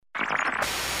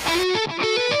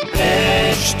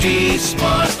HT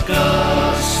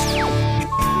Smartcast.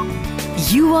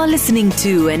 You are listening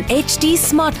to an HT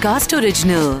Smartcast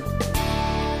original.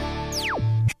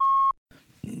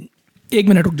 एक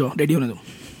minute रुक जाओ, ready होने दो.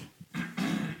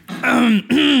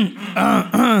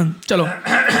 चलो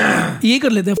ये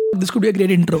कर लेते हैं. This could be a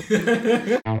great intro.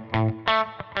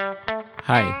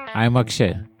 Hi, I'm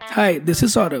Akshay. Hi, this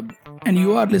is Saurabh, and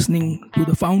you are listening to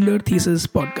the Founder Thesis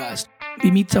podcast. We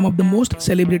meet some of the most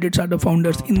celebrated startup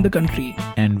founders in the country.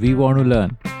 And we want to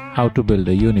learn how to build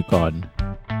a unicorn.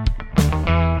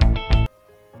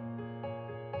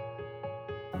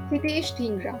 Hitesh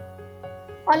Dhingra.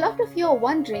 A lot of you are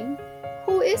wondering,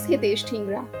 who is Hitesh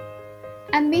Dhingra?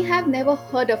 And may have never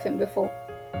heard of him before.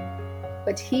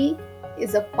 But he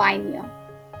is a pioneer.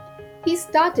 He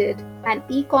started an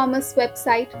e-commerce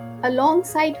website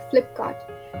alongside Flipkart,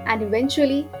 and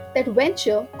eventually that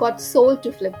venture got sold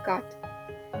to Flipkart.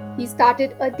 He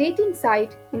started a dating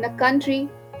site in a country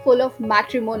full of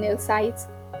matrimonial sites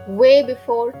way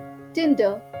before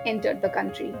Tinder entered the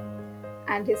country.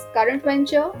 And his current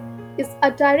venture is a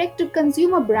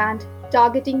direct-to-consumer brand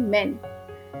targeting men.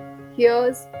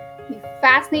 Here's the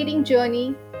fascinating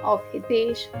journey of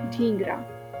Hitesh Dhingra.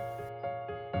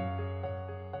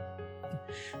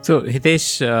 So,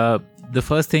 Hitesh, the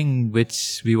first thing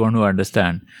which we want to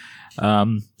understand,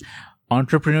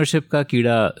 entrepreneurship का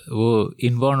कीड़ा वो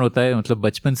inborn होता है, मतलब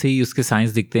बचपन से ही उसके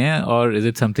science दिखते हैं, और is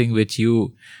it something which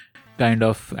you kind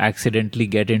of accidentally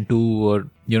get into, or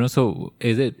so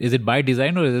is it by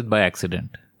design or is it by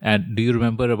accident? And do you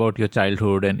remember about your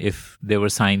childhood and if there were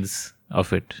signs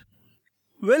of it?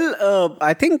 Well,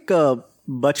 I think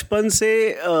bachpan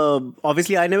se,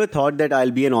 obviously I never thought that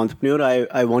I'll be an entrepreneur.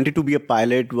 I wanted to be a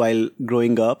pilot while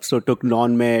growing up, so took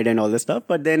non-med and all this stuff.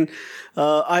 But then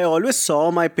I always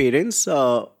saw my parents.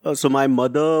 So my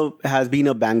mother has been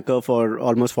a banker for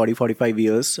almost 40-45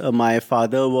 years. My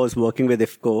father was working with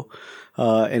IFCO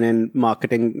in a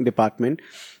marketing department.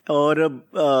 और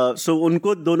सो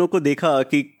उनको दोनों को देखा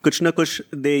कि कुछ ना कुछ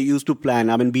they use to plan,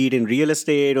 I mean be it in real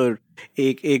estate, और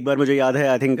एक बार मुझे याद है,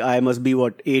 I think I must be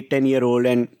 8-10 year old,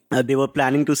 and they were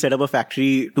planning to set up a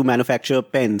factory to manufacture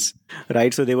pens,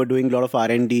 right? So they were doing a lot of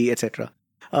R&D, etc.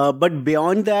 But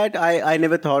beyond that, I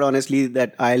never thought honestly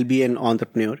that I'll be an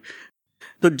entrepreneur.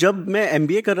 तो जब मैं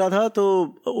MBA कर रहा था तो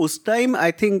उस time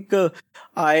I think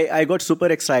I got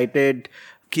super excited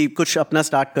कि कुछ अपना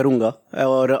स्टार्ट करूंगा,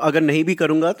 और अगर नहीं भी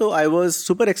करूंगा तो I was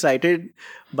super excited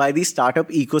by the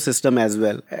startup ecosystem as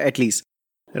well, at least,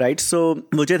 right? सो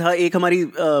मुझे था, एक हमारी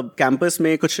कैंपस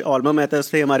में कुछ ऑल्मा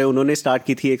मैथर्स थे हमारे, उन्होंने स्टार्ट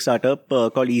की थी एक startup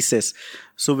called ईसिस.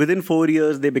 So with in 4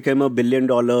 years they became $1 billion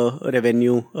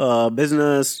revenue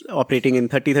business operating in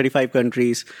 30-35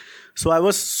 countries. So I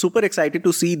was super excited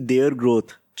to see their growth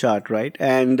chart, right?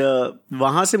 And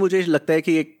वहाँ से मुझे लगता है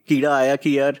कि एक कीड़ा आया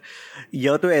कि यार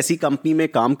यह तो ऐसी कंपनी में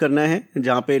काम करना है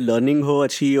जहाँ पे लर्निंग हो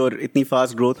अच्छी और इतनी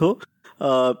फास्ट ग्रोथ हो,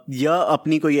 या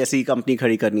अपनी कोई ऐसी कंपनी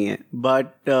खड़ी करनी है.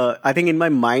 But I think in my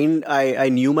mind I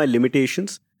knew my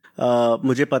limitations.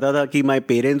 मुझे पता था कि my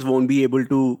parents won't be able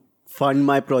to fund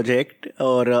my project,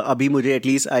 और अभी मुझे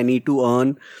at least I need to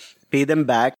earn, pay them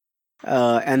back,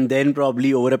 and then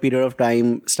probably over a period of time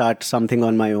start something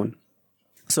on my own.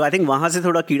 So I think वहाँ से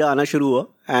थोड़ा कीड़ा आना शुरू हुआ,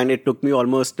 and it took me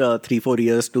almost 3-4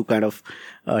 years to kind of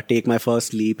take my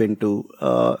first leap into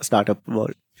startup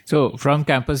world. So from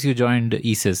campus you joined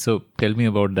ESIS. So tell me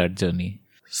about that journey.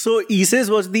 So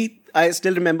ESIS was I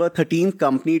still remember, 13th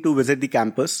company to visit the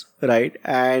campus, right?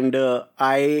 And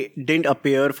I didn't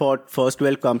appear for first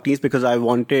 12 companies because I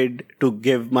wanted to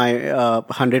give my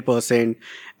 100%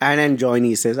 and join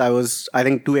ESIS. I was, I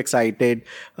think, too excited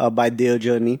by their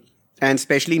journey. And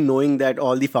especially knowing that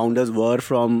all the founders were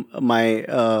from my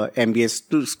MBA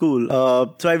school.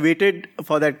 So I waited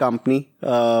for that company.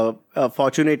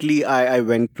 Fortunately, I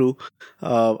went through.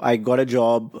 I got a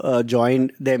job,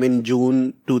 joined them in June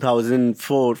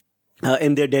 2004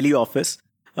 in their Delhi office.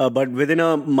 But within a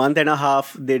month and a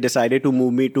half, they decided to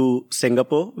move me to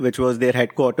Singapore, which was their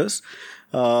headquarters.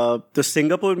 तो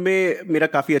Singapore में मेरा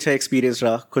काफ़ी अच्छा experience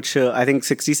रहा. कुछ I think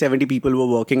 60-70 people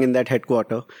were working in that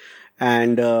headquarter.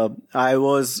 And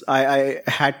I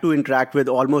had to interact with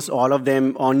almost all of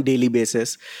them on daily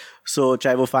basis. So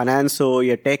चाहे वो finance हो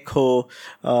या tech हो,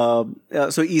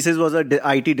 so ESIS was a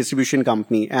IT distribution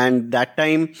company, and that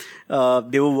time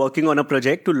they were working on a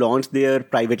project to launch their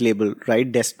private label,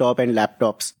 right, desktop and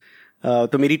laptops.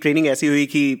 तो मेरी training ऐसी हुई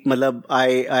कि मतलब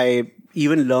I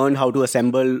even learned how to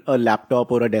assemble a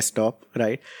laptop or a desktop,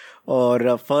 right?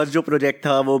 और first जो project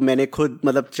था वो मैंने खुद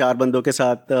मतलब 4 बंदों के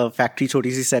साथ फैक्ट्री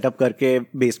छोटी सी सेटअप करके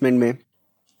बेसमेंट में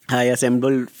I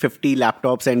assembled 50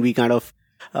 laptops and we kind of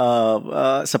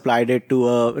supplied it to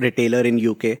a retailer in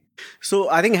UK. So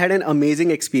I think I had an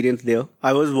amazing experience there.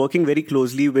 I was working very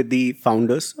closely with the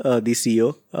founders, the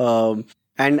CEO.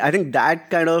 And I think that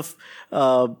kind of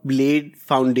laid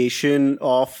foundation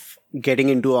of getting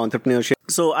into entrepreneurship.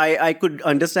 So I could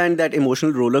understand that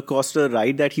emotional roller coaster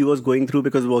ride that he was going through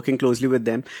because working closely with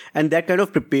them. And that kind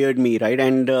of prepared me, right?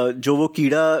 And जो वो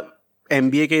कीड़ा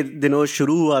MBA के दिनों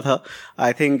शुरू हुआ था,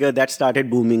 I think that started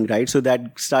booming, right? So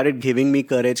that started giving me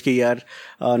courage कि यार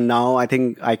now I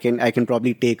think I can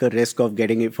probably take a risk of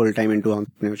getting it full time into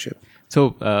entrepreneurship. So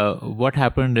what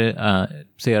happened,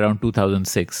 say around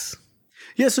 2006?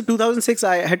 Yeah, so 2006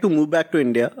 I had to move back to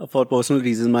India for personal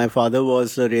reasons. My father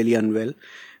was really unwell.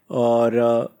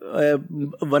 Or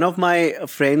one of my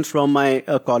friends from my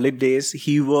college days,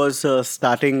 he was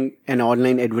starting an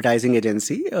online advertising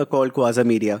agency called Quasar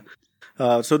Media.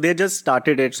 So they just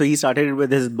started it. So he started it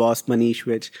with his boss, Manish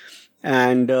Vij.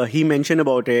 And he mentioned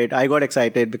about it. I got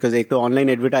excited because एक तो online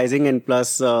advertising and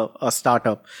plus a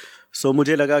startup. So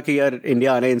मुझे लगा कि यार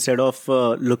India आने instead of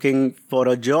looking for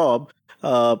a job,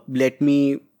 let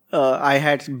me, I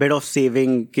had a bit of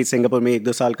saving कि Singapore में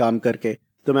 1-2 साल काम करके.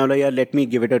 तो मैं बोला यार let me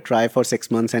give it a try for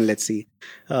 6 months and let's see.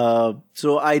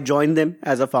 So I joined them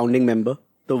as a founding member.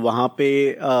 तो वहाँ पे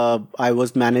I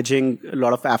was managing a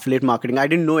lot of affiliate marketing. I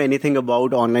didn't know anything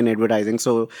about online advertising.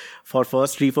 So for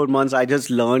first 3-4 months, I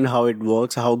just learned how it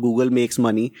works, how Google makes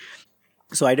money.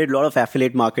 So I did a lot of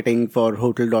affiliate marketing for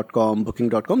hotel.com,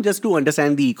 booking.com, just to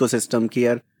understand the ecosystem कि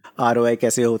यार ROI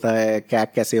कैसे होता है,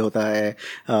 CAC कैसे होता है,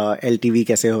 LTV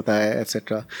कैसे होता है,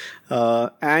 etc.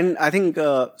 And I think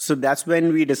so that's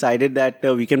when we decided that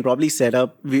we can probably set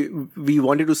up. We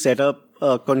wanted to set up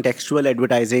a contextual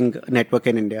advertising network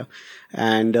in India,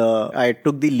 and I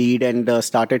took the lead and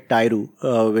started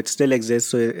Tyru, which still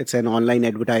exists. So it's an online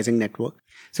advertising network.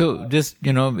 So just,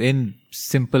 in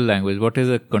simple language, what is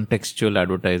a contextual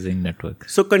advertising network?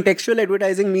 So contextual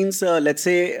advertising means, let's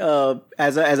say,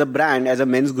 as a brand, as a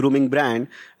men's grooming brand,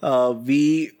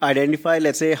 we identify,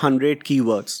 let's say, 100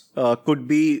 keywords. Could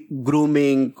be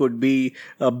grooming, could be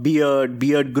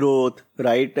beard growth,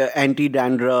 right?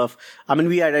 Anti-dandruff. I mean,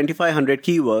 we identify 100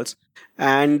 keywords.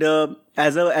 And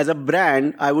as a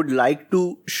brand, I would like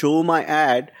to show my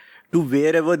ad to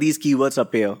wherever these keywords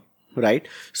appear. Right.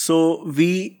 So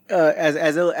we,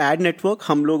 as a ad network,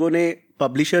 हम लोगों ने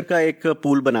publisher का एक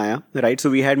pool बनाया. Right. So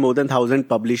we had more than 1,000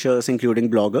 publishers, including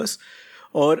bloggers.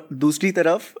 और दूसरी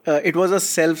तरफ, it was a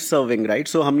self-serving, right?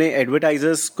 So हमने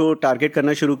advertisers को target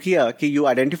करना शुरू किया कि you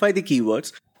identify the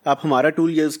keywords. आप हमारा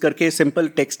tool use करके simple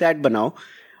text ad बनाओ.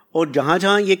 और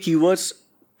जहाँ ये keywords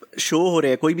show हो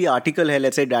रहे हैं, कोई भी article है,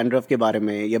 let's say dandruff के बारे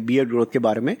में या beard growth के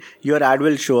बारे में, your ad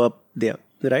will show up there.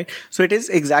 Right. So it is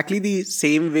exactly the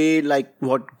same way like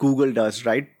what Google does,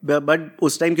 right? But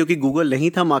उस time क्योंकि Google नहीं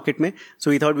था market में, so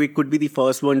we thought we could be the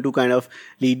first one to kind of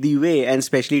lead the way, and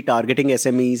especially targeting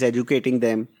SMEs, educating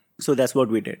them. So that's what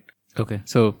we did. Okay.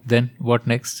 So then what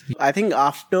next? I think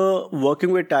after working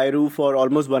with Tyru for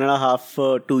almost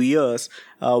 1.5, 2 years,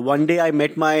 one day I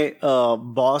met my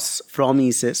boss from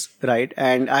ESIS, right?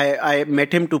 And I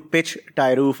met him to pitch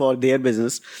Tyru for their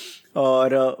business.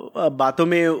 और बातों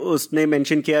में उसने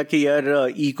mention किया कि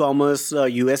यार e-commerce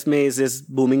US में is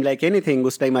booming like anything.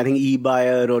 उस time I think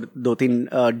eBuyer और 2-3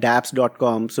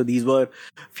 daps.com. So these were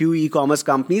few e-commerce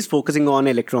companies focusing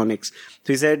on electronics.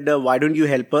 So he said, why don't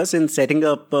you help us in setting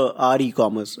up our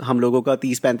e-commerce? हम लोगों का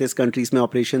 30-35 countries में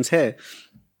operations है.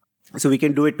 So we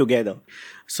can do it together.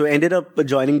 So ended up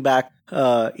joining back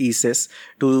ESIS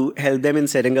to help them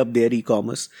in setting up their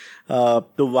e-commerce.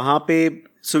 तो वहाँ पे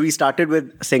so we started with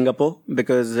Singapore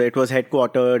because it was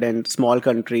headquartered and small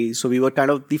country. So we were kind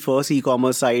of the first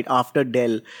e-commerce site after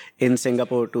Dell in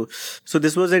Singapore too. So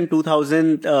this was in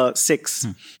 2006,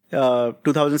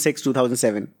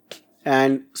 2007.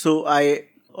 And so I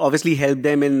obviously helped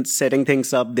them in setting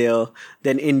things up there.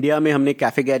 Then India में हमने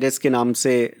Cafe Gadgets के नाम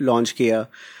से launch किया.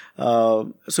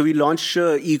 So we launched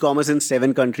e-commerce in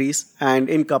 7 countries, and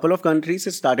in couple of countries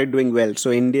it started doing well.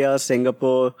 So India,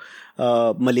 Singapore,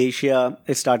 Malaysia,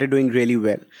 it started doing really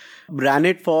well. Ran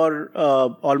it for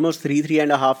almost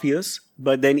 3.5 years,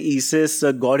 but then ESIS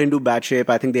got into bad shape.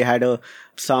 I think they had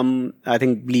some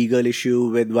legal issue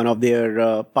with one of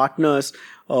their partners,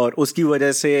 और उसकी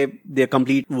वजह से their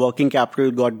complete working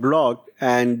capital got blocked,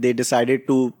 and they decided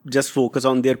to just focus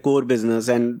on their core business.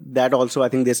 And that also, I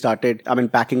think they started,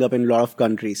 packing up in a lot of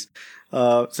countries.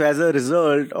 So as a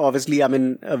result, obviously,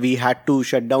 we had to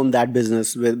shut down that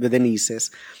business within ESIS.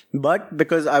 But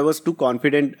because I was too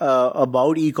confident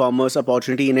about e-commerce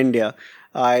opportunity in India,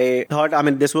 I thought,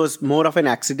 this was more of an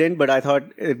accident, but I thought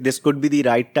this could be the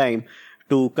right time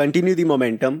to continue the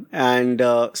momentum and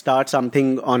start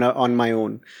something on my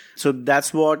own. So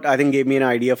that's what I think gave me an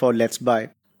idea for Let's Buy.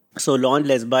 So launched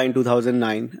Let's Buy in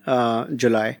 2009,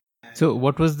 July. So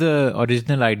what was the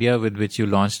original idea with which you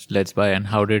launched Let's Buy and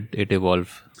how did it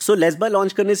evolve? So Let's Buy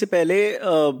launch करने से पहले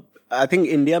I think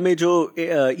India में जो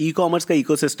e-commerce का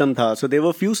ecosystem था, so there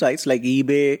were few sites like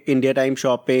eBay, India Time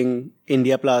Shopping,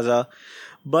 India Plaza,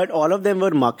 but all of them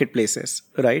were marketplaces,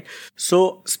 right?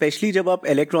 So especially जब आप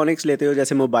electronics लेते हो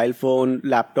जैसे mobile phone,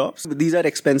 laptops, these are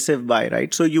expensive buy,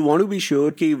 right? So you want to be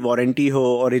sure कि warranty हो,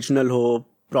 original हो,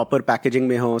 proper packaging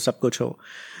में हो, सब कुछ हो.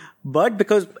 But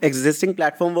because existing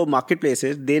platform were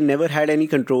marketplaces, they never had any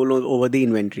control over the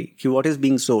inventory, कि what is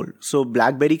being sold. So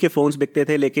BlackBerry के phones बिकते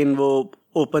थे लेकिन वो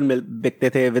open बिकते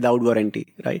थे without warranty,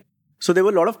 right? So there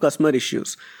were a lot of customer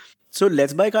issues. So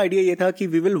Let's Buy का idea ये था कि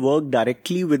we will work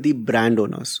directly with the brand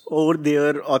owners or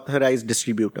their authorized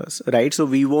distributors, right? So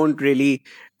we won't really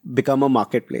become a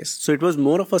marketplace. So it was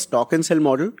more of a stock and sell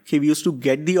model. We used to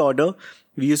get the order.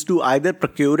 We used to either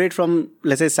procure it from,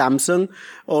 let's say, Samsung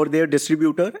or their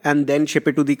distributor and then ship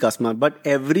it to the customer. But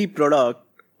every product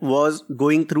was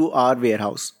going through our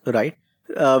warehouse, right?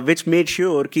 Which made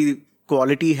sure कि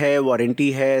quality है,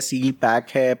 warranty है, seal pack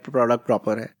है, product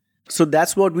proper है. So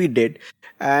that's what we did.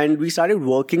 And we started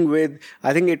working with,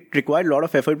 I think it required a lot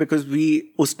of effort because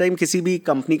उस time किसी भी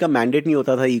company का mandate नहीं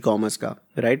होता था e-commerce का,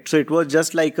 right? So it was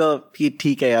just like कि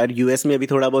ठीक है यार, US में अभी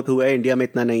थोड़ा बहुत हुआ है, India में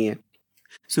इतना नहीं है.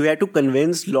 So we had to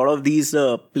convince a lot of these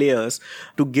players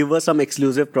to give us some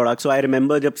exclusive products. So I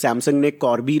remember जब Samsung ने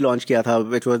Corby launch किया था,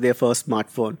 which was their first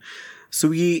smartphone. So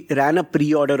we ran a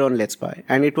pre-order on Let's Buy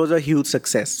and it was a huge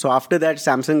success. So after that,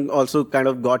 Samsung also kind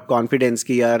of got confidence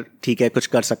कि यार ठीक है कुछ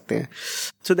कर सकते हैं.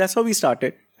 So that's how we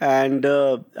started. And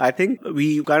I think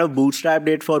we kind of bootstrapped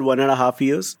it for 1.5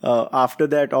 years. After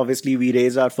that, obviously, we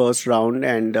raised our first round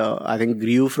and I think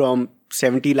grew from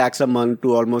 70 lakhs a month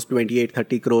to almost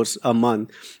 28-30 crores a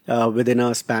month within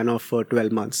a span of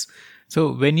 12 months.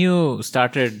 So when you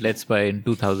started Let's Buy in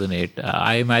 2008,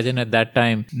 I imagine at that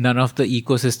time, none of the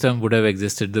ecosystem would have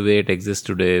existed the way it exists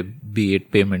today, be it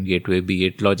payment gateway, be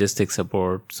it logistics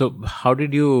support. So how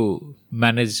did you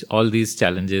manage all these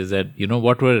challenges and,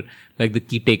 what were like the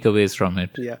key takeaways from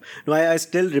it? Yeah, no, I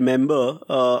still remember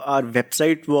our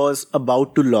website was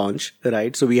about to launch,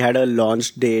 right? So we had a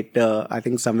launch date, I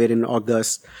think somewhere in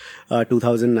August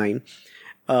 2009.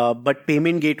 But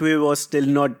payment gateway was still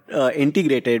not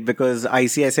integrated because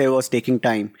ICICI was taking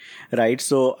time, right?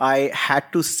 So I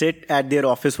had to sit at their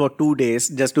office for 2 days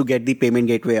just to get the payment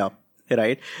gateway up,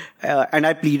 right? And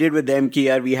I pleaded with them कि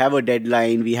यार we have a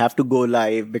deadline, we have to go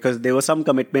live because there were some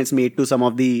commitments made to some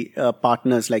of the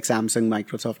partners like Samsung,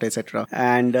 Microsoft, etc.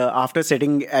 And after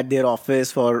sitting at their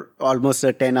office for almost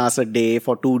 10 hours a day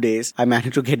for 2 days, I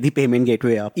managed to get the payment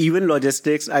gateway up. Even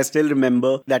logistics, I still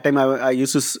remember that time I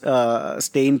used to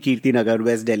stay in Kirti Nagar,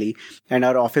 West Delhi, and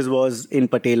our office was in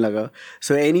Patel Nagar.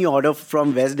 So any order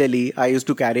from West Delhi, I used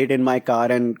to carry it in my car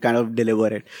and kind of deliver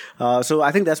it. So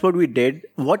I think that's what we did.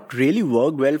 What really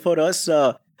worked well for us,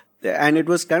 and it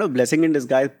was kind of blessing in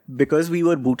disguise because we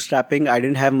were bootstrapping. I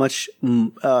didn't have much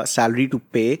salary to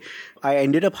pay. I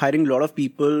ended up hiring a lot of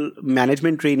people,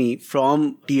 management trainee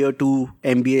from tier 2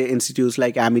 MBA institutes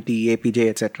like Amity, APJ,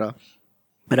 etc.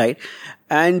 Right.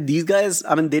 And these guys,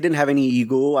 I mean, they didn't have any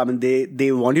ego. I mean,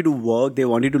 they wanted to work. They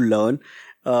wanted to learn.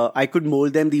 I could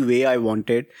mold them the way I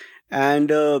wanted. And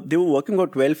they were working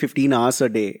about 12-15 hours a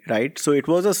day, right? So it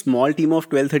was a small team of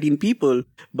 12-13 people,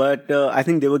 but I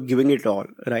think they were giving it all,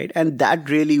 right? And that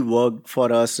really worked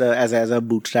for us as a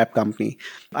bootstrap company.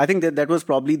 I think that was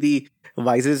probably the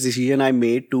wisest decision I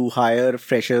made to hire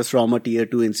freshers from a tier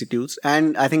 2 institutes.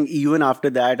 And I think even after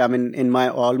that, I mean, in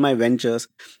all my ventures,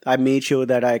 I made sure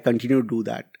that I continue to do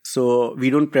that. So we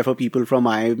don't prefer people from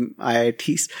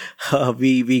IITs.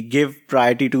 We give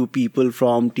priority to people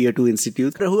from tier 2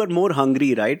 institutes who are more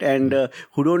hungry, right? And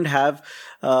who don't have,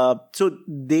 so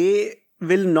they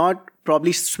will not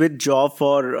probably switch job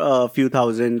for a few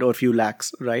thousand or few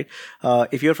lakhs, right?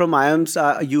 If you're from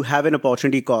IIMs, you have an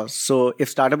opportunity cost. So if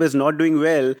startup is not doing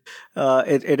well,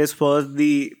 it is first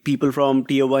the people from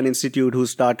tier 1 institute who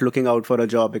start looking out for a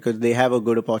job because they have a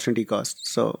good opportunity cost.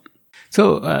 So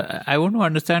I want to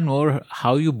understand more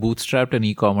how you bootstrapped an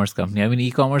e-commerce company. I mean,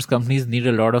 e-commerce companies need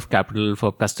a lot of capital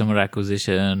for customer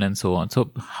acquisition and so on. So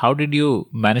how did you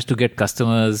manage to get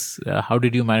customers? How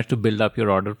did you manage to build up your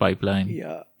order pipeline?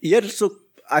 Yeah. So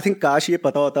I think काश ये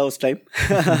पता होता उस time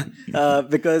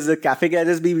because Cafe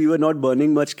Gadgets we were not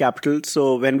burning much capital.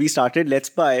 So when we started Let's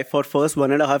Buy, for first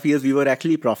 1.5 years we were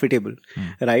actually profitable,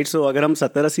 right? So अगर हम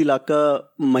 70-80 लाख का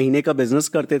महीने का business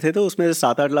करते थे तो उसमें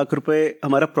 7-8 लाख रुपए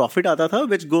हमारा profit आता था,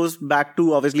 which goes back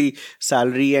to obviously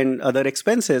salary and other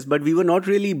expenses, but we were not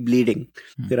really bleeding,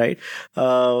 right?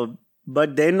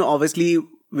 But then obviously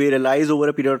we realized over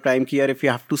a period of time here, if you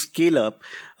have to scale up,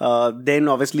 then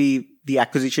obviously the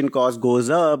acquisition cost goes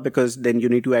up because then you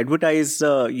need to advertise,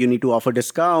 you need to offer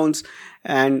discounts,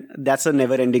 and that's a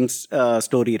never-ending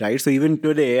story, right? So even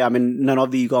today, I mean, none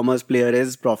of the e-commerce player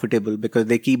is profitable because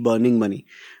they keep burning money,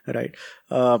 right?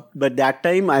 But that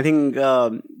time, I think,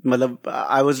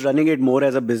 I was running it more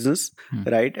as a business,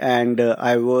 right? And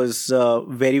I was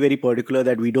very, very particular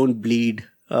that we don't bleed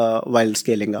while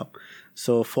scaling up.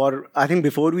 So I think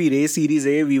before we raised Series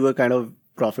A, we were kind of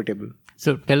profitable.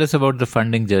 So tell us about the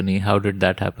funding journey. How did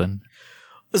that happen?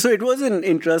 So it was an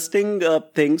interesting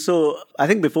thing. So I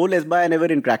think before Let's Buy, I never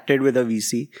interacted with a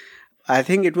VC. I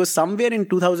think it was somewhere in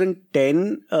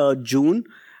 2010, June,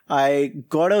 I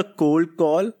got a cold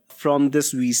call from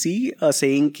this VC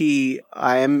saying that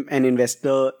I am an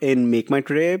investor in Make My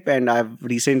Trip and I've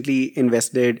recently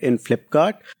invested in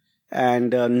Flipkart.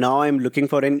 And now I'm looking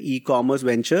for an e-commerce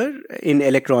venture in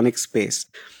electronic space.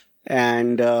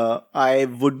 And I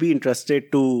would be interested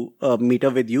to meet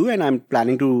up with you, and I'm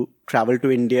planning to travel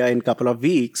to India in a couple of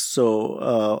weeks.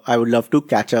 So I would love to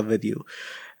catch up with you.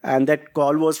 And that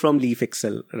call was from Leaf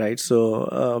Excel, right?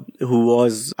 So who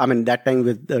was, that time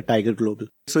with Tiger Global.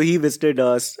 So he visited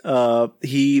us.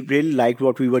 He really liked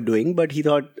what we were doing, but he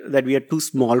thought that we are too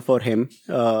small for him.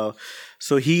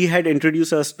 So he had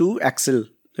introduced us to Excel.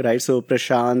 Right, so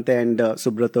Prashant and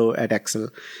Subrato at Excel.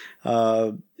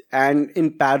 And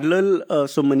in parallel,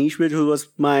 so Manish Vij, who was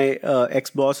my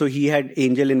ex-boss, so he had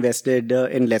angel invested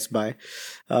in Let's Buy.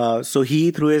 So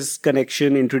he, through his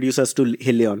connection, introduced us to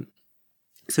Helion.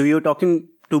 So we were talking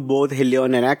to both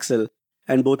Helion and Excel,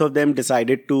 and both of them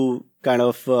decided to kind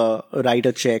of write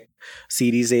a check,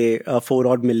 Series A, 4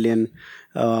 odd million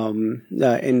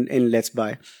in Let's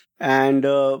Buy. And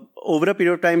over a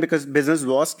period of time, because business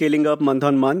was scaling up month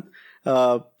on month,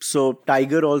 so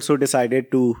Tiger also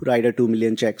decided to write a 2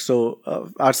 million check. So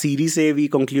our Series A we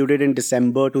concluded in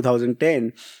December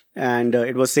 2010, and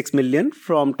it was 6 million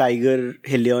from Tiger,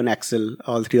 Helion, Excel,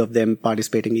 all three of them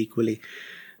participating equally.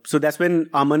 So that's when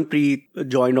Amanpreet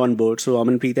joined on board. So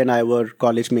Amanpreet and I were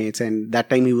college mates, and that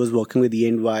time he was working with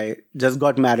E&Y, just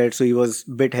got married, so he was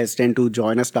a bit hesitant to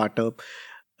join a startup.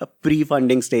 A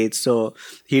pre-funding stage, so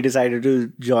he decided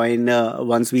to join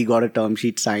once we got a term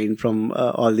sheet signed from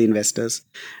all the investors.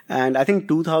 And I think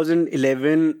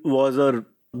 2011 was a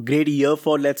great year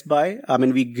for Let's Buy.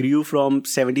 We grew from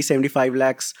 70-75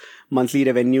 lakhs monthly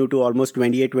revenue to almost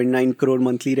 28-29 crore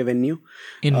monthly revenue.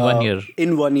 In 1 year?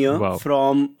 In 1 year. Wow.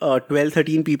 From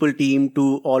 12-13 people team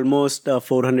to almost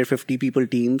 450 people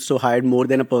team. So hired more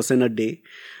than a person a day.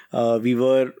 We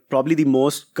were probably the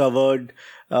most covered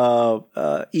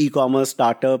e-commerce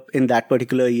startup in that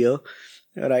particular year,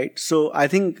 right? So I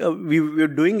think we were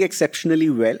doing exceptionally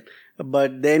well,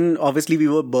 but then obviously we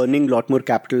were burning a lot more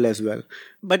capital as well.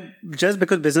 But just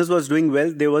because business was doing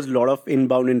well, there was a lot of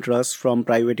inbound interest from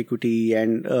private equity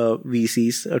and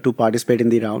VCs to participate in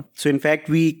the round. So in fact,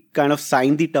 we kind of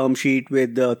signed the term sheet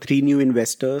with 3 new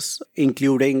investors,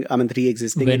 including 3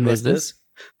 existing when investors. Was this?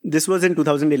 This was in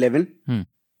 2011.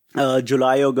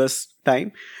 July, August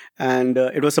time. And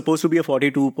it was supposed to be a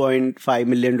 $42.5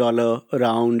 million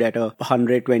round at a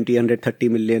 130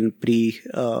 million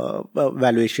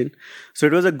pre-valuation. So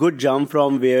it was a good jump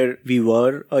from where we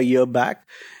were a year back.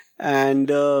 And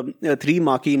 3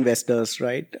 marquee investors,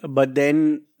 right? But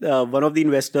then one of the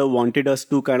investors wanted us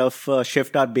to kind of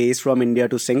shift our base from India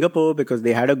to Singapore because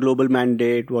they had a global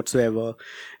mandate whatsoever.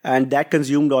 And that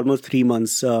consumed almost 3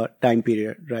 months time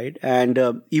period, right? And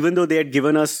even though they had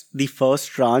given us the first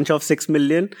tranche of 6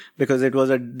 million because it was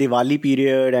a Diwali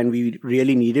period and we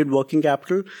really needed working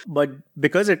capital, but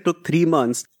because it took 3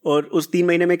 months, और उस 3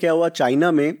 महीने में क्या हुआ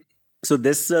China में, so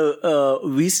this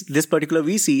particular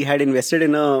VC had invested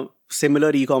in a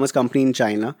similar e-commerce company in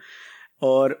China,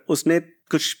 और उसने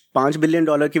कुछ $5 billion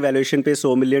की valuation पे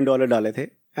 $100 million डाले थे,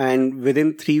 and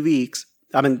within 3 weeks,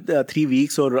 3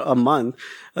 weeks or a month,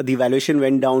 the valuation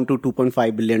went down to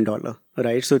 $2.5 billion,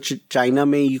 right? So China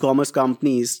में e-commerce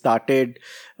companies started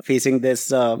facing this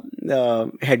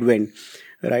headwind,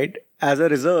 right? As a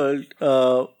result,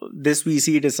 this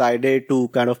VC decided to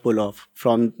kind of pull off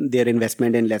from their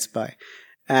investment in Let's Buy.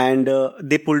 And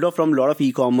they pulled off from a lot of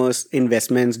e-commerce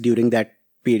investments during that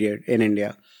period in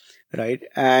India. right?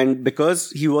 And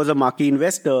because he was a marquee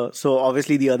investor, so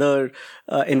obviously the other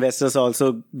investors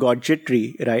also got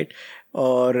jittery, right?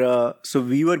 Or so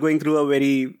we were going through a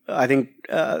very, I think,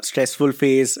 stressful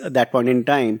phase at that point in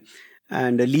time.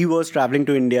 And Lee was traveling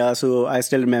to India, so I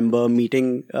still remember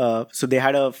meeting. So they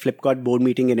had a Flipkart board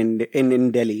meeting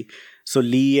in Delhi. So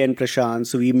Lee and Prashant,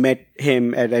 so we met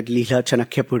him at Leela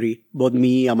Chanakyapuri. Both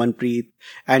me, Amanpreet,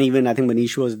 and even I think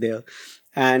Manish was there.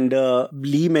 And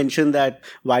Lee mentioned that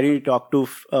why don't you talk to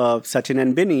Sachin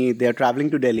and Binny? They're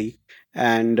traveling to Delhi,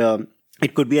 and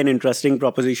it could be an interesting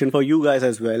proposition for you guys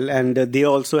as well. And they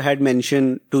also had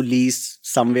mentioned to Lee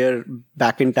somewhere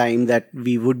back in time that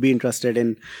we would be interested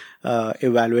in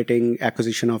evaluating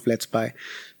acquisition of Let's Buy.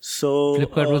 So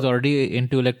Flipkart was already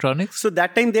into electronics? So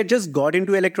that time they just got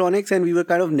into electronics and we were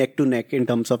kind of neck to neck in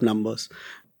terms of numbers.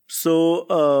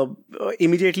 So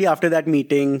immediately after that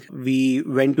meeting, we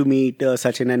went to meet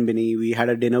Sachin and Binny. We had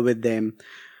a dinner with them.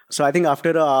 So I think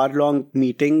after an hour-long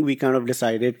meeting, we kind of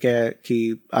decided that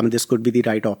this could be the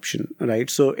right option, right?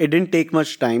 So it didn't take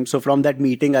much time. So from that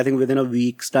meeting, I think within a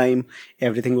week's time,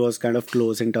 everything was kind of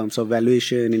closed in terms of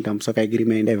valuation, in terms of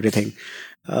agreement, everything.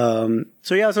 So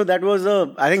that was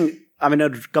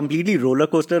a completely roller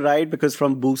coaster ride, because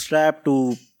from bootstrap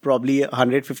to probably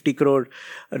 150 crore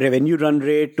revenue run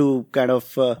rate to kind of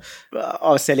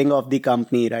selling off the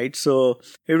company, right? So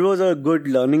it was a good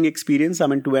learning experience.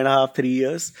 2.5, 3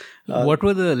 years. What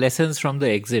were the lessons from the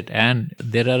exit? And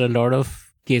there are a lot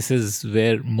of cases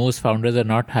where most founders are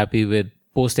not happy with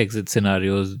post-exit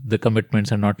scenarios. The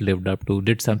commitments are not lived up to.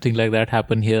 Did something like that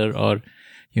happen here, or,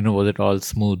 was it all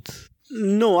smooth?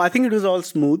 No, I think it was all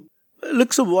smooth.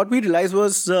 Look, so what we realized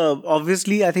was,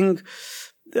 obviously, I think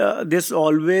there's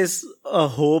always a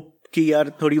hope कि यार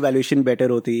थोड़ी valuation better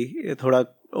होती, थोड़ा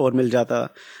और मिल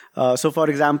जाता. So for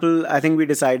example, I think we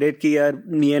decided कि यार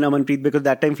me and Amanpreet, because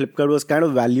that time Flipkart was kind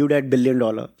of valued at $1 billion.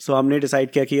 So हमने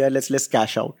decide किया कि यार let's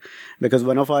cash out, because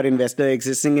one of our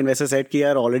existing investors said कि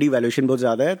यार already valuation बहुत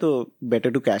ज़्यादा है, तो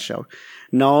better to cash out.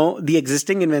 Now the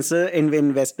existing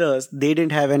investors, they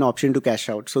didn't have an option to cash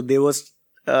out, so they was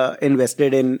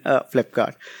invested in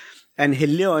Flipkart. And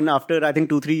Helion, after I think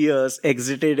 2-3 years,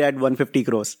 exited at 150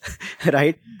 crores,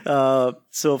 right?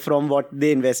 So from what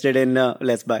they invested in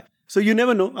Let's Buy. So you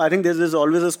never know. I think there's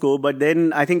always a scope. But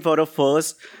then I think for a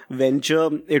first venture,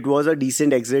 it was a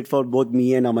decent exit for both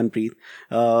me and Amanpreet.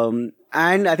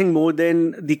 And I think more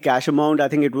than the cash amount, I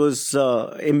think it was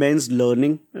immense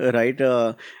learning, right?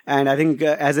 And I think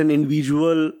as an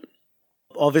individual,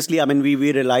 obviously, we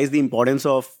realized the importance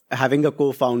of having a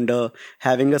co-founder,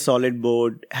 having a solid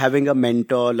board, having a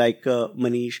mentor like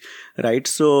Manish, right?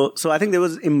 So I think there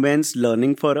was immense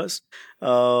learning for us.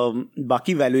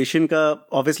 Baki valuation ka,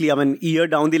 obviously, year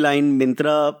down the line,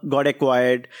 Myntra got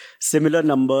acquired, similar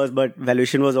numbers, but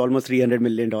valuation was almost $300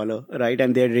 million, right?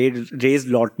 And they raised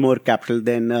a lot more capital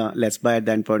than Let's Buy at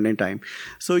that point in time.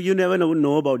 So you never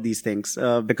know about these things,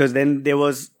 because then there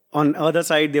was, on other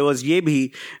side, there was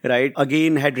Ye, right?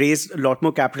 Again, had raised a lot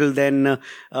more capital than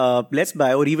Let's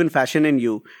Buy or even Fashion and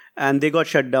You. And they got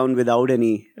shut down without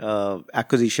any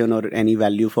acquisition or any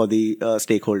value for the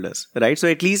stakeholders, right? So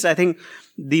at least I think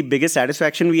the biggest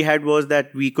satisfaction we had was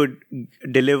that we could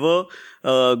deliver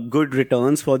good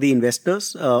returns for the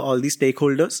investors, all the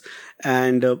stakeholders,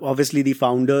 and obviously the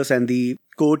founders and the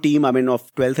core team,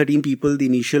 of 12-13 people, the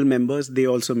initial members, they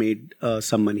also made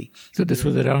some money. So this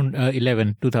was around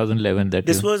 2011 that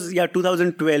this was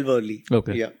 2012 early.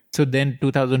 Okay. Yeah. So then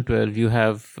 2012, you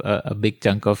have a big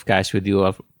chunk of cash with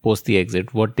you post the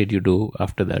exit. What did you do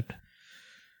after that?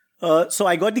 So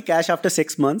I got the cash after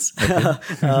 6 months,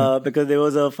 because there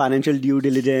was a financial due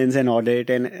diligence and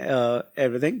audit and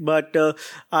everything. But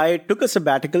I took a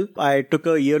sabbatical. I took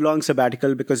a year-long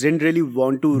sabbatical because I didn't really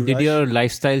want to Did rush. your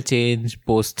lifestyle change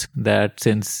post that,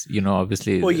 since,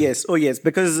 obviously... Oh yes.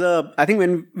 Because I think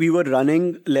when we were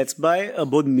running Let's Buy,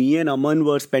 both me and Aman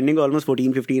were spending almost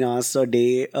 14-15 hours a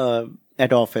day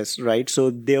at office, right? So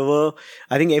there were,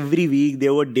 I think every week,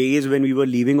 there were days when we were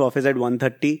leaving office at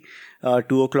 1:30,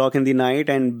 2 o'clock in the night,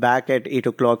 and back at 8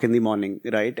 o'clock in the morning,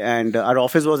 right? And our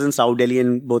office was in South Delhi,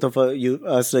 and both of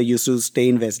us used to stay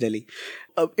in West Delhi.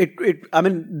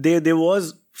 There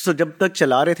was, so जब तक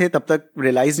चला रहे थे तब तक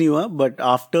realize नहीं हुआ, but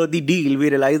after the deal we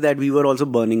realized that we were also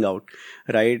burning out,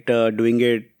 right? Doing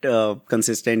it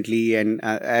consistently and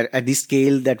at the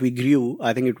scale that we grew,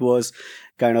 I think it was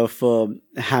kind of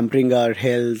hampering our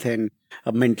health and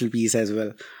mental peace as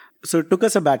well. So it took a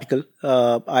sabbatical.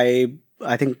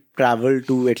 I think traveled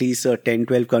to at least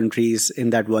 10-12 countries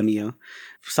in that 1 year.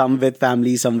 Some with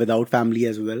family, some without family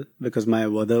as well, because my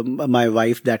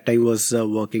wife that time was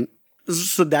working.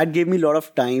 So that gave me a lot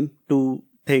of time to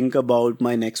think about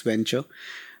my next venture.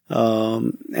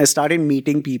 I started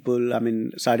meeting people.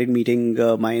 Started meeting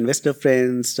my investor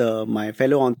friends, my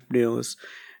fellow entrepreneurs,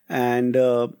 and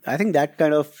I think that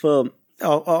kind of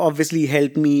obviously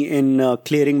helped me in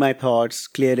clearing my thoughts,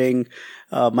 clearing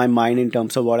my mind in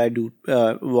terms of what I do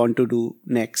want to do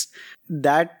next.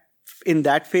 In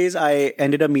that phase, I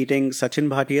ended up meeting Sachin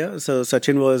Bhatia. So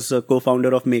Sachin was a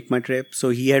co-founder of Make My Trip. So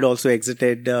he had also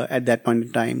exited at that point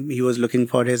in time. He was looking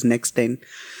for his next stint.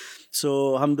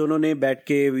 So हम दोनों ने बैठ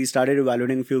के we started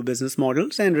evaluating a few business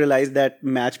models and realized that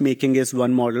matchmaking is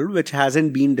one model which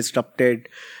hasn't been disrupted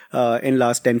in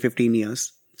last 10-15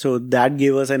 years. So that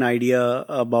gave us an idea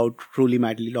about Truly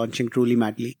Madly, launching Truly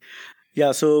Madly.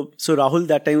 Yeah, so Rahul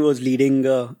that time was leading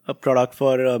a product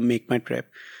for Make My Trip.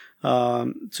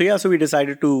 So we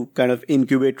decided to kind of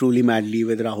incubate Truly Madly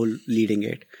with Rahul leading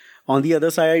it. On the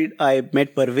other side, I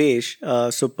met Parvesh.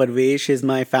 So Parvesh is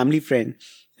my family friend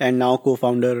and now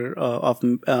co-founder of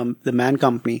the Man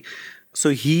Company.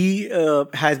 So he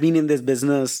has been in this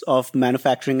business of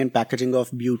manufacturing and packaging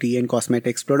of beauty and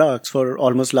cosmetics products for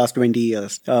almost last 20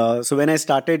 years. So when I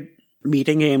started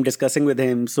meeting him, discussing with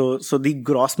him, so the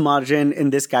gross margin in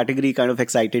this category kind of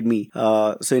excited me.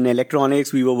 So in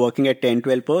electronics, we were working at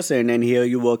 10-12%, and here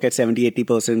you work at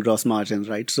 70-80% gross margins,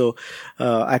 right? So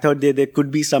I thought there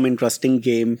could be some interesting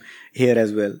game here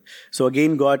as well. So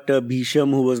again, got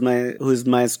Bhisham, who is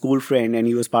my school friend, and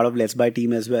he was part of Let's Buy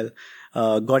team as well.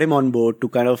 Got him on board to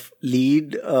kind of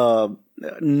lead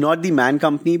not the Man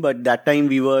Company, but that time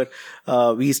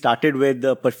we started with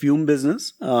the perfume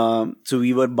business. So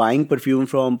we were buying perfume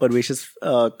from Parvesh's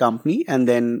company and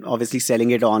then obviously selling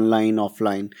it online,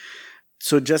 offline.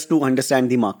 So just to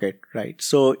understand the market, right?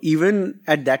 So even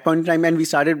at that point in time, and we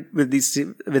started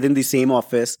within the same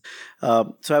office.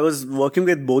 So I was working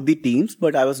with both the teams,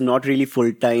 but I was not really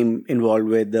full-time involved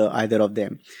with either of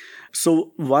them.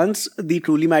 So once the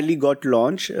Truly Madly got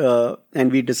launched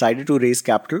and we decided to raise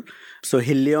capital, so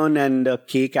Helion and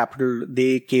K Capital,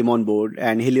 they came on board,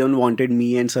 and Helion wanted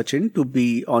me and Sachin to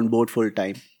be on board full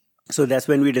time. So that's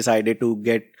when we decided to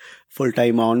get full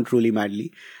time on Truly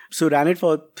Madly. So ran it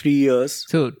for 3 years.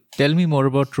 So tell me more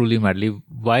about Truly Madly.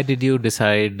 Why did you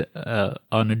decide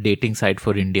on a dating site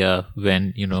for India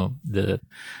when, the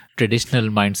traditional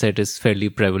mindset is fairly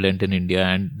prevalent in India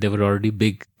and there were already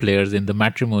big players in the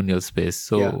matrimonial space?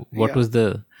 So what was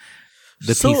the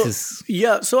thesis?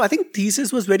 Yeah, so I think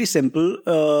thesis was very simple.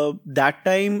 That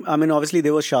time, obviously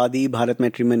there was Shaadi, Bharat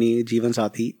Matrimony, Jeevan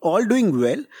Sathi, all doing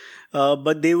well,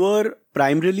 but they were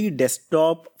primarily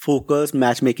desktop focused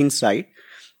matchmaking site.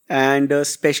 And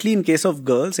especially in case of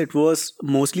girls, it was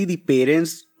mostly the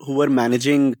parents who were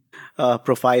managing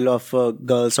profile of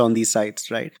girls on these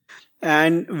sites, right?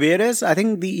 And whereas I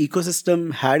think the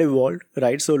ecosystem had evolved,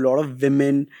 right? So a lot of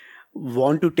women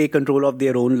want to take control of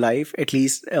their own life, at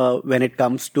least when it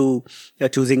comes to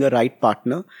choosing a right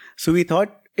partner. So we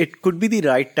thought it could be the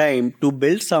right time to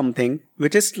build something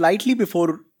which is slightly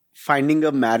before finding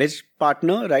a marriage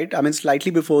partner, right? Slightly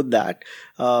before that,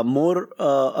 more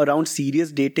around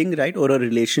serious dating, right? Or a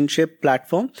relationship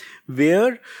platform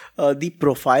where the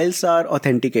profiles are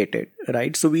authenticated,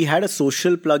 right? So we had a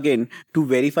social plugin to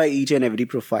verify each and every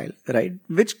profile, right?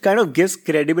 Which kind of gives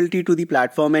credibility to the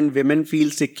platform, and women feel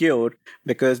secure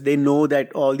because they know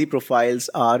that all the profiles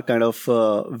are kind of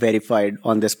verified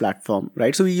on this platform,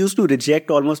 right? So we used to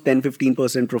reject almost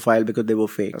 10-15% profile because they were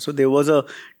fake. So there was a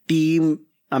team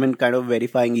kind of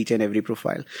verifying each and every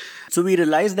profile. So we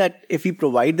realized that if we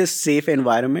provide this safe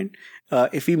environment,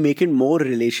 if we make it more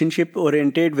relationship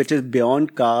oriented, which is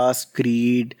beyond caste,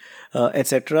 creed,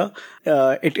 etc.,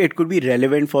 it could be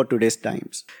relevant for today's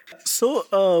times.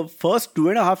 So first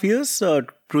 2.5 years,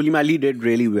 Truly Madly did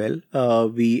really well.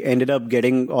 We ended up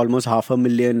getting almost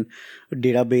 500,000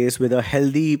 database with a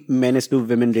healthy men to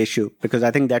women ratio, because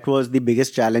I think that was the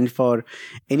biggest challenge for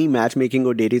any matchmaking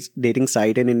or dating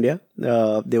site in India.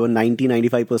 There were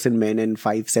 90-95% men and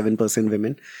 5-7%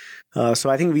 women. So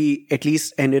I think we at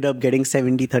least ended up getting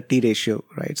 70-30 ratio,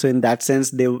 right? So in that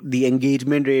sense, the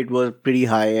engagement rate was pretty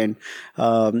high, and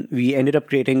we ended up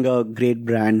creating a great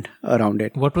brand around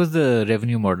it. What was the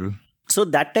revenue model? So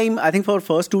that time, I think for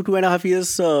first 2.5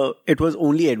 years, it was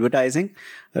only advertising,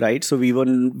 right? So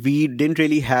we didn't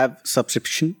really have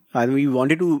subscription. We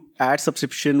wanted to add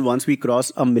subscription once we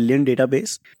cross 1 million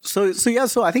database.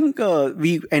 So I think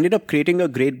we ended up creating a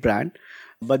great brand.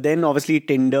 But then obviously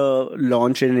Tinder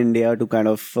launched in India to kind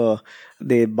of,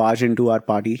 they barge into our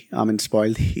party,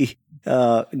 spoil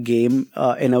the game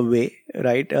in a way,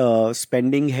 right?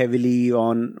 Spending heavily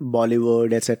on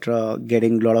Bollywood, etc.,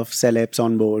 getting a lot of celebs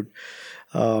on board.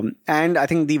 And I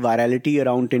think the virality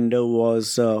around Tinder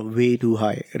was way too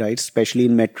high, right? Especially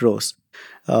in metros.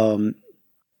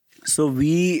 So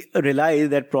we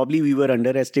realized that probably we were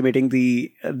underestimating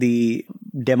the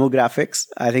demographics.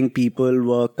 I think people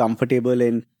were comfortable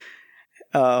in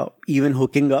even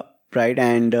hooking up, right?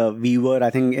 And we were,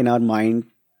 I think, in our mind,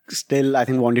 still, I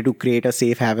think, wanted to create a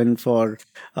safe haven for,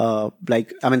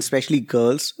 especially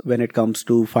girls when it comes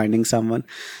to finding someone.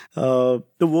 So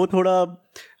wo thoda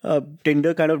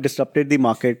Tinder kind of disrupted the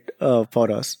market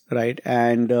for us, right?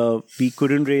 And we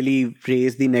couldn't really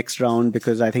raise the next round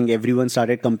because I think everyone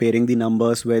started comparing the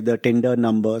numbers with the Tinder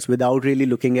numbers without really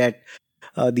looking at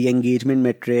the engagement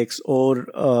metrics or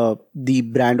the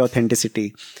brand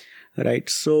authenticity, right?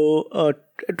 So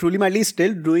Truly Madly is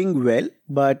still doing well,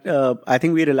 but I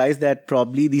think we realized that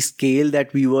probably the scale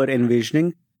that we were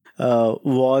envisioning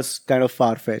was kind of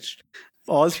far-fetched.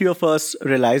 All three of us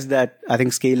realized that I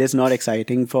think scale is not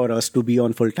exciting for us to be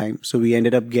on full time. So we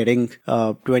ended up getting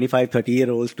 25,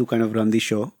 30-year-olds to kind of run the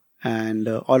show. And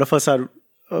all of us are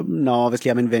now,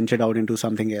 obviously, ventured out into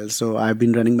something else. So I've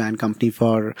been running Man Company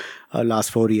for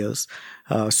last 4 years.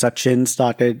 Sachin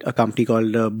started a company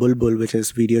called Bulbul, which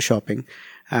is video shopping.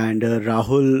 And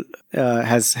Rahul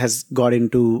has got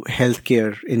into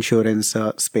healthcare insurance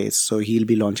space. So he'll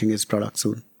be launching his product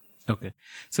soon. Okay.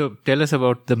 So tell us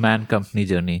about the Man Company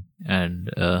journey. And,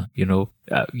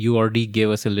 you already gave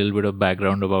us a little bit of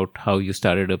background about how you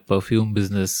started a perfume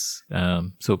business.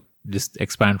 So just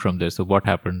expand from there. So what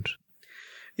happened?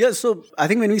 Yeah, so I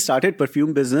think when we started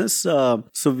perfume business,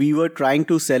 so we were trying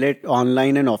to sell it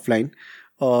online and offline.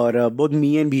 Or both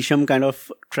me and Bhisham kind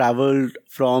of traveled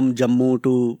from Jammu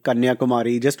to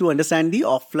Kanyakumari just to understand the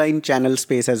offline channel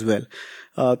space as well.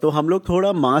 तो हम लोग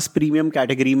थोड़ा मास premium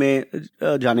category में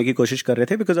जाने की कोशिश कर रहे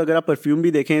थे बिकॉज अगर आप परफ्यूम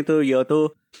भी देखें तो या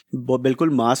तो बिल्कुल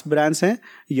मास ब्रांड्स हैं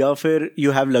या फिर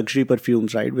you have luxury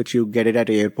perfumes right which you get it at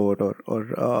airport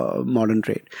और modern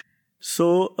trade.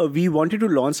 So we wanted to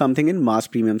launch something in mass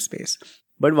premium space.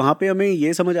 But वहाँ पे हमें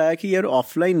ये समझ आया कि यार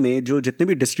ऑफलाइन में जो जितने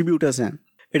भी डिस्ट्रीब्यूटर्स हैं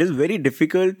it is very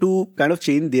difficult to kind of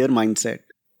change their mindset.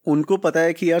 उनको पता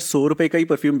है कि यार 100 रुपये का ही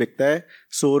परफ्यूम बिकता है,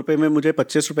 100 रुपये में मुझे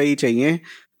 25 रुपये ही चाहिए.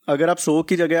 अगर आप 100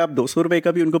 की जगह आप 200 रुपये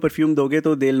का भी उनको परफ्यूम दोगे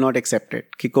तो they will not accept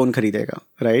it कि कौन खरीदेगा,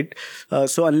 right?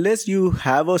 So unless you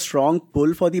have a strong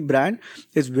pull for the brand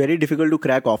it's very difficult to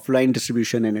crack offline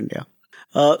distribution in India.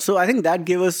 So I think that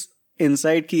give us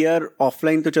insight कि यार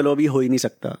offline तो चलो अभी हो ही नहीं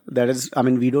सकता. That is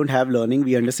we don't have learning,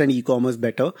 we understand e commerce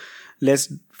better. Let's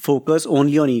focus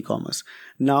only on e-commerce.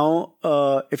 Now,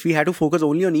 if we had to focus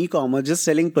only on e-commerce, just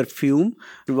selling perfume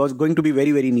was going to be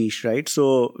very, very niche, right? So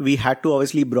we had to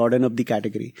obviously broaden up the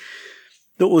category.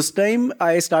 So उस time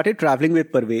I started traveling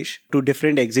with Parvesh to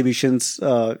different exhibitions.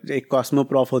 एक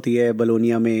Cosmoprof होती है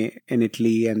Bologna में in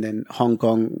Italy and then Hong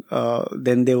Kong.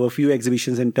 Then there were few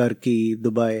exhibitions in Turkey,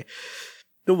 Dubai.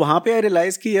 तो वहाँ पे I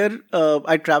realized कि यार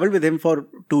I traveled with him for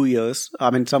 2 years.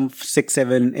 Some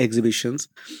 6-7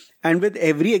 exhibitions. And with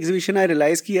every exhibition, I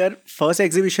realized कि यार first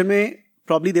exhibition में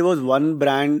probably there was one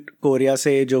brand Korea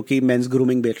से जो कि men's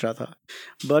grooming बेच रहा था.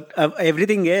 But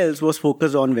everything else was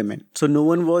focused on women. So no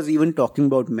one was even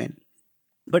talking about men.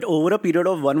 But over a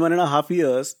period of 1.5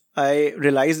 years, I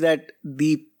realized that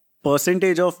the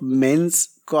percentage of men's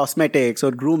cosmetics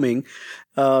or grooming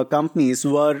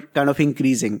companies were kind of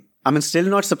increasing. Still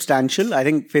not substantial. I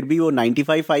think फिर भी वो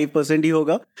 95% ही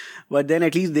होगा. But then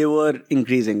at least they were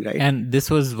increasing, right? And this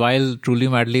was while Truly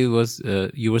Madly was,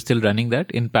 you were still running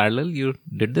that in parallel? You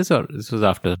did this or this was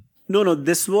after? No,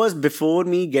 this was before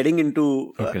me getting into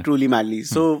Truly Madly.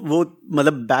 So वो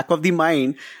मतलब back of the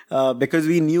mind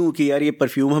because we knew कि यार ये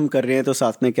perfume हम कर रहे हैं तो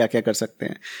साथ में क्या क्या कर सकते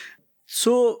हैं.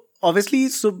 So obviously,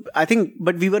 I think,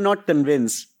 but we were not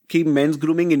convinced कि मेंस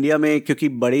ग्रूमिंग इंडिया में क्योंकि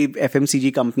बड़ी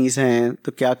FMCG कंपनीज हैं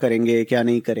तो क्या करेंगे क्या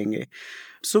नहीं करेंगे.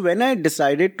 So when I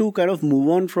decided to kind of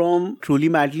move on from truly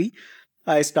madly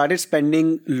I started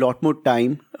spending lot more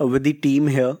time with the team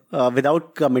here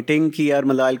without committing कि यार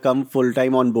मतलब आई कम full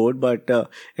time on board. But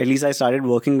at least I started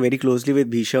working very closely with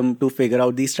Bhishma to figure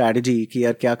out the strategy कि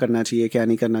यार क्या करना चाहिए क्या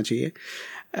नहीं करना चाहिए.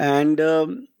 एंड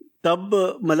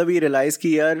तब मतलब ये रियलाइज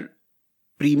कि यार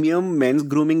premium men's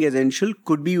grooming essential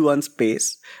could be one space.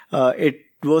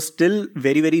 It was still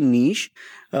very, very niche,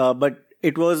 but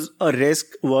it was a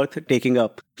risk worth taking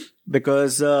up.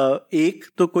 Because एक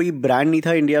तो कोई ब्रांड नहीं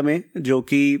था इंडिया में जो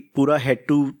कि पूरा head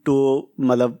to toe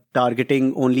मतलब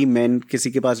targeting only men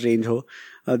किसी के पास रेंज हो.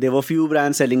 There were few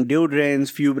brands selling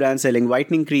deodorants, few brands selling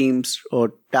whitening creams or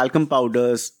talcum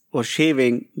powders or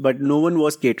shaving, but no one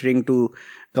was catering to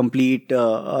complete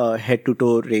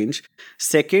head-to-toe range.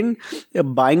 Second, a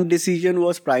buying decision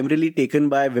was primarily taken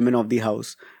by women of the house,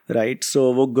 right?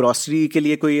 So वो grocery के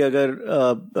लिए कोई अगर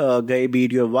गए, be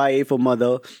it your wife or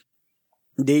mother,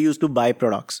 they used to buy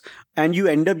products, and you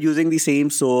end up using the same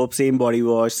soap, same body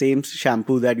wash, same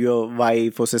shampoo that your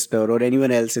wife or sister or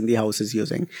anyone else in the house is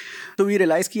using. So we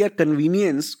realized that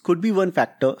convenience could be one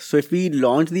factor. So if we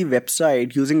launch the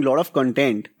website using a lot of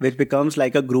content, which becomes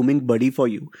like a grooming buddy for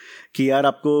you, कि यार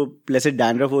आपको let's say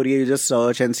dandruff हो रही है, you just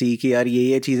search and see कि यार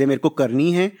ये चीजें मेरे को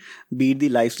करनी है, be it the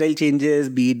lifestyle changes,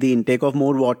 be it the intake of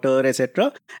more water,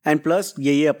 etc. And plus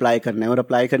ये apply करना है, और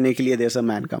apply करने के लिए there's a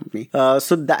man company.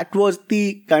 So that was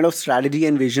the kind of strategy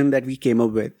and vision that we came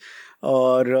up with.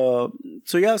 और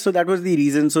so that was the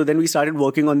reason. So then we started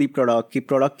working on the product, कि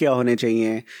product क्या होने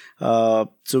चाहिए.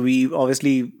 So we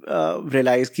obviously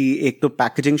realized कि एक तो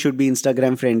packaging should be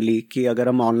Instagram friendly, कि अगर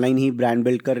हम online ही brand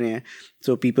build कर रहे हैं,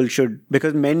 so people should,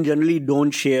 because men generally don't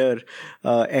share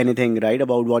anything, right,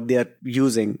 about what they are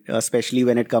using, especially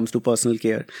when it comes to personal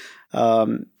care.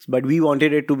 But we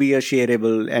wanted it to be a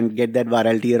shareable and get that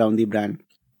virality around the brand.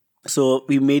 So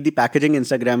we made the packaging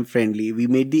Instagram friendly. We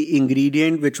made the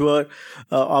ingredient, which were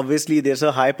obviously there's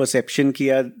a high perception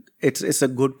that it's a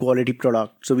good quality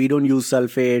product. So we don't use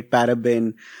sulfate,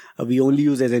 paraben. We only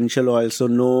use essential oil, so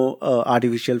no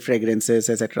artificial fragrances,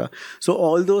 etc. So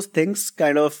all those things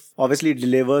kind of obviously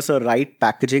delivers a right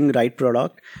packaging, right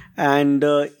product, and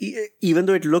even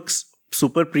though it looks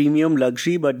super premium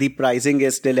luxury, but the pricing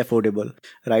is still affordable,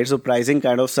 right? So pricing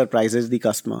kind of surprises the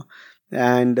customer.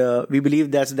 And we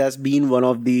believe that's been one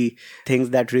of the things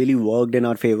that really worked in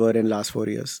our favor in last 4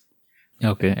 years.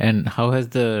 Okay. And how has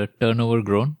the turnover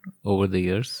grown over the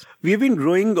years? We've been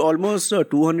growing almost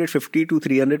 250 to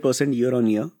 300% year on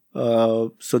year.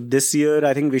 So this year,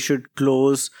 I think we should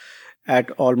close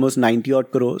at almost 90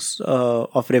 odd crores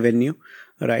of revenue.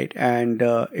 Right. And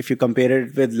if you compare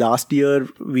it with last year,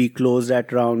 we closed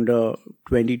at around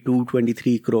 22,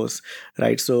 23 crores.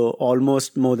 Right. So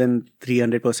almost more than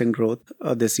 300% growth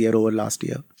this year over last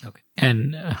year. Okay.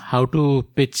 And how to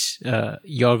pitch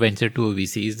your venture to a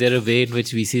VC? Is there a way in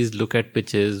which VCs look at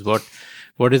pitches?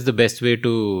 What is the best way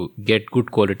to get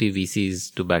good quality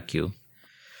VCs to back you?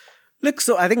 Look,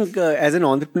 so I think as an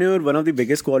entrepreneur, one of the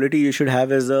biggest quality you should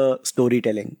have is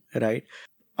storytelling, right?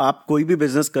 आप कोई भी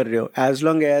business कर रहे हो, as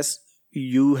long as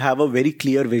you have a very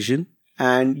clear vision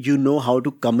and you know how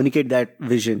to communicate that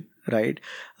vision, right?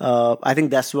 I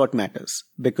think that's what matters,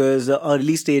 because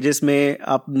early stages में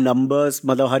आप numbers,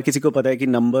 मतलब हर किसी को पता है कि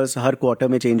numbers हर quarter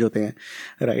में change होते हैं,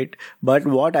 right? But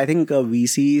what I think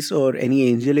VCs or any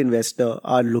angel investor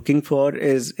are looking for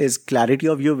is clarity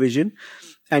of your vision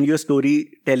and your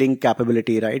storytelling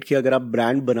capability, right? कि अगर आप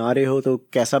brand बना रहे हो तो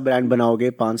कैसा brand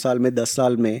बनाओगे 5 साल में, 10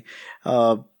 साल में,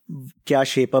 क्या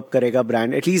shape up करेगा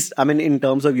brand, at least I mean in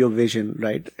terms of your vision,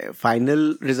 right?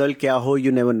 Final result क्या हो,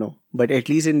 you never know, but at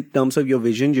least in terms of your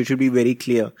vision you should be very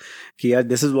clear कि यार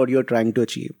this is what you're trying to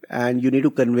achieve, and you need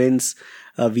to convince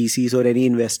VCs or any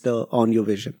investor on your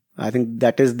vision. I think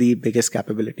that is the biggest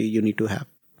capability you need to have.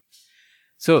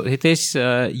 So,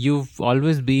 Hitesh, you've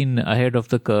always been ahead of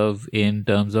the curve in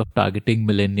terms of targeting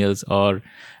millennials or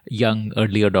young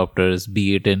early adopters,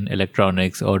 be it in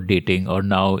electronics or dating or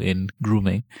now in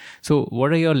grooming. So,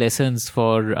 what are your lessons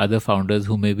for other founders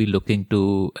who may be looking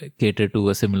to cater to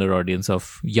a similar audience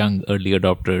of young early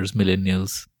adopters,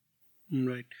 millennials?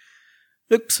 Right.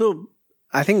 Look, so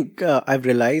I think I've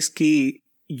realized that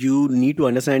you need to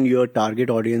understand your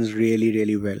target audience really,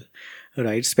 really well.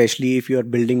 Right, especially if you are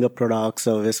building a product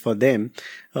service for them,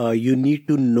 you need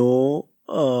to know,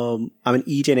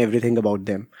 each and everything about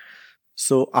them.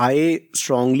 So I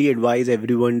strongly advise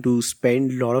everyone to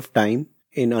spend a lot of time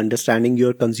in understanding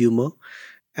your consumer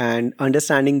and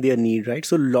understanding their need, right?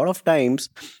 So a lot of times,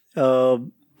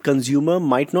 consumer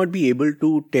might not be able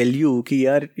to tell you कि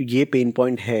यार ये pain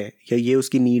point है या ये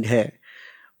उसकी need है,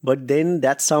 but then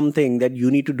that's something that you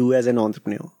need to do as an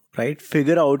entrepreneur. Right?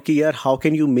 Figure out कि यार how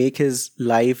can you make his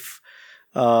life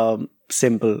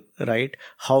simple, right?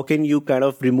 How can you kind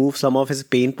of remove some of his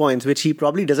pain points, which he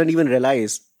probably doesn't even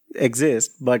realize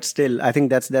exist, but still, I think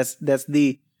that's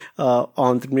the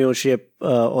entrepreneurship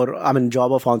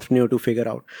job of entrepreneur to figure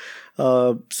out.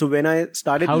 So when I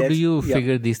started, how do you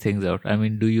figure these things out? I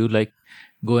mean, do you like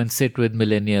go and sit with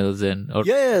millennials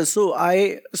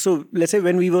So let's say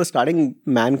when we were starting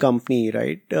Man Company,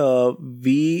 right?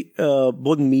 We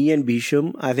both me and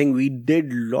Bisham, I think we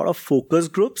did a lot of focus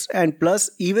groups, and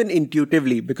plus even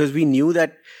intuitively, because we knew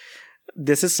that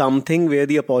this is something where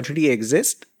the opportunity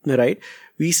exists, right?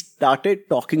 We started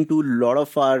talking to a lot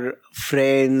of our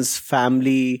friends,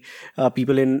 family,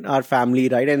 people in our family,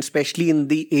 right? And especially in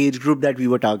the age group that we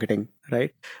were targeting,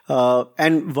 right?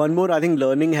 And one more, I think,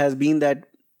 learning has been that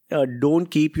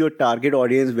don't keep your target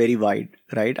audience very wide,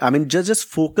 right? I mean, just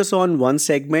focus on one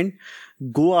segment,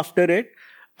 go after it.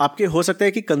 आपके हो सकता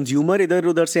है कि consumer इधर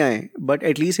उधर से आए, but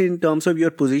at least in terms of your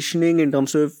positioning, in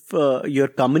terms of your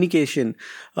communication,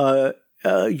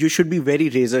 you should be very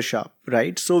razor sharp,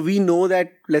 right? So we know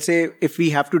that, let's say, if we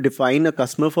have to define a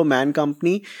customer for Man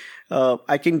Company,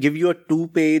 I can give you a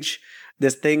 2-page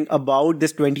this thing about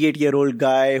this 28-year-old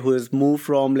guy who has moved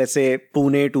from, let's say,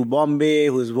 Pune to Bombay,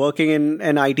 who is working in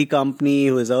an IT company,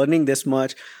 who is earning this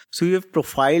much. So we have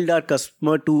profiled our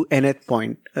customer to nth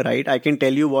point, right? I can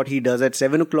tell you what he does at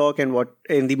 7 o'clock and what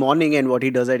in the morning and what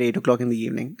he does at 8 o'clock in the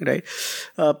evening, right?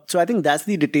 So I think that's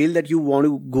the detail that you want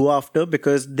to go after,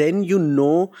 because then you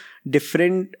know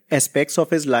different aspects of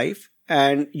his life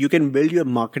and you can build your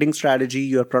marketing strategy,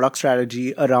 your product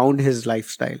strategy around his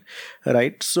lifestyle,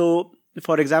 right? So,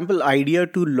 for example, idea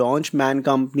to launch Man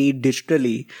Company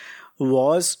digitally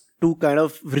was to kind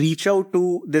of reach out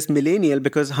to this millennial,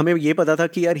 because हमें ये पता था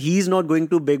कि यार he's not going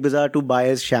to Big Bazaar to buy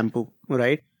his shampoo,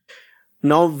 right?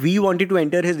 Now we wanted to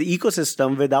enter his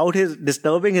ecosystem without his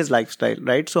disturbing his lifestyle,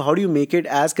 right? So how do you make it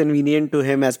as convenient to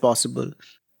him as possible?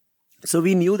 So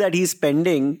we knew that he's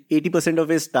spending 80% of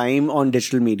his time on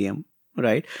digital medium,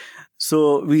 right?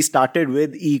 So we started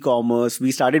with e-commerce.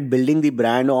 We started building the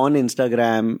brand on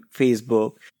Instagram,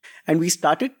 Facebook, and we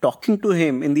started talking to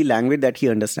him in the language that he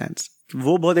understands.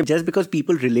 वो बहुत just because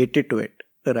people related to it,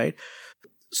 right?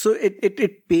 So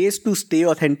it pays to stay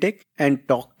authentic and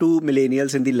talk to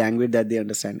millennials in the language that they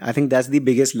understand. I think that's the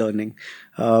biggest learning.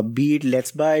 Be it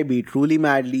Let's Buy, be it Truly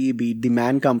Madly, be it the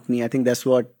Man Company. I think that's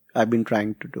what I've been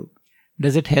trying to do.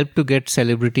 Does it help to get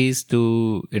celebrities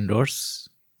to endorse?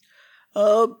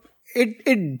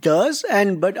 It does,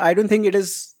 but I don't think it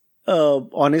is,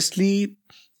 honestly,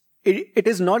 it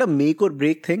is not a make or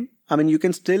break thing. I mean, you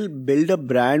can still build a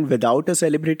brand without a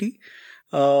celebrity.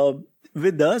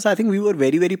 With us, I think we were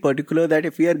very, very particular that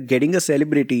if we are getting a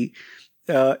celebrity,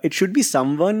 it should be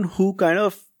someone who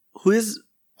is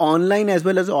online as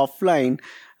well as offline,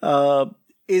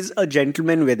 is a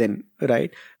gentleman within,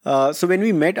 right? So when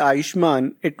we met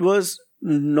Ayushmann, it was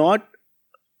not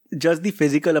just the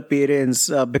physical appearance.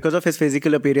 Because of his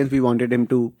physical appearance, we wanted him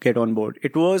to get on board.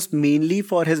 It was mainly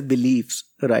for his beliefs,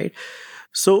 right?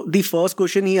 So the first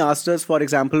question he asked us, for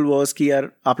example, was कि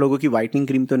यार आप लोगों की whitening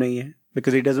cream तो नहीं है,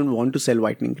 because he doesn't want to sell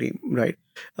whitening cream, right?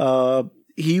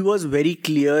 He was very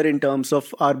clear in terms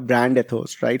of our brand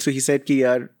ethos, right? So he said कि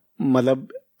यार मतलब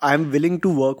I'm willing to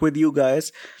work with you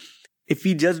guys if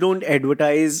we just don't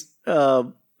advertise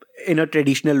in a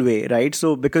traditional way, right?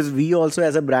 So because we also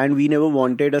as a brand, we never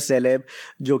wanted a celeb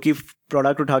जो कि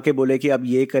product उठा के बोले कि अब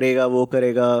ये करेगा वो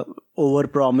करेगा, over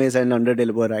promise and under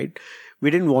deliver, right? We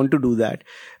didn't want to do that.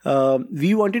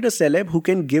 We wanted a celeb who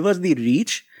can give us the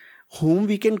reach, whom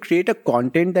we can create a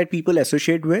content that people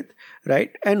associate with, right?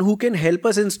 And who can help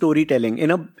us in storytelling in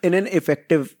an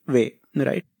effective way,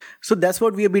 right? So that's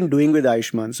what we have been doing with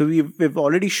Ayushmann. So we've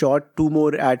already shot 2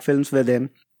 more ad films with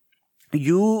him.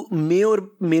 You may or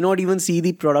may not even see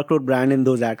the product or brand in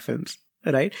those ad films,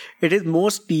 right? It is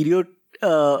more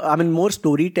more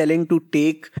storytelling to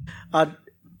take a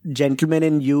gentleman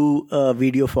in you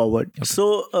video forward. Okay.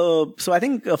 So I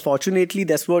think fortunately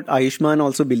that's what Ayushmann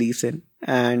also believes in,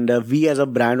 and we as a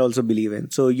brand also believe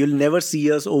in. So you'll never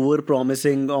see us over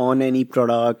promising on any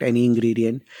product, any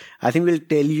ingredient. I think we'll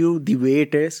tell you the way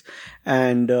it is,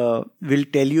 and we'll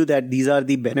tell you that these are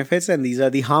the benefits and these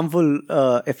are the harmful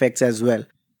effects as well,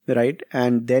 right?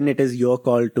 And then it is your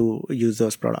call to use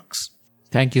those products.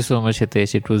 Thank you so much,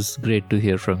 Hitesh. It was great to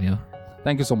hear from you.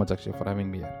 Thank you so much, Akshay, for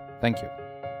having me here. Thank you.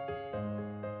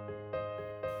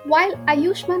 While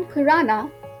Ayushmann Khurrana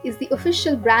is the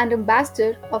official brand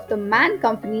ambassador of the Man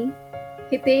Company,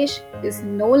 Hitesh is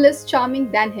no less charming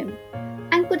than him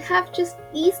and could have just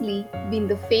easily been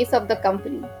the face of the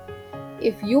company.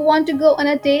 If you want to go on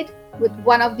a date with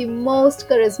one of the most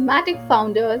charismatic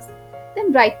founders,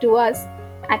 then write to us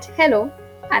at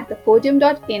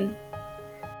hello@thepodium.in.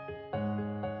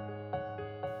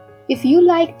 If you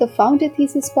like the Founder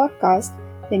Thesis podcast,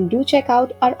 then do check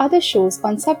out our other shows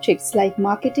on subjects like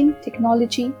marketing,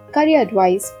 technology, career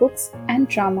advice, books, and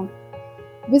drama.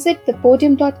 Visit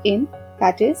thepodium.in,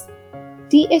 that is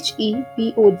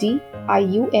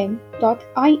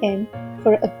thepodium.in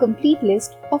for a complete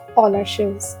list of all our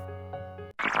shows.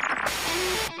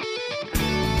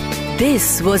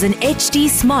 This was an HT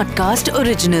Smartcast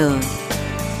original.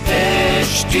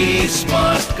 HT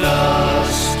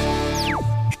Smartcast.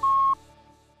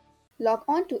 Log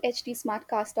on to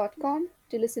htsmartcast.com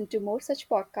to listen to more such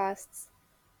podcasts.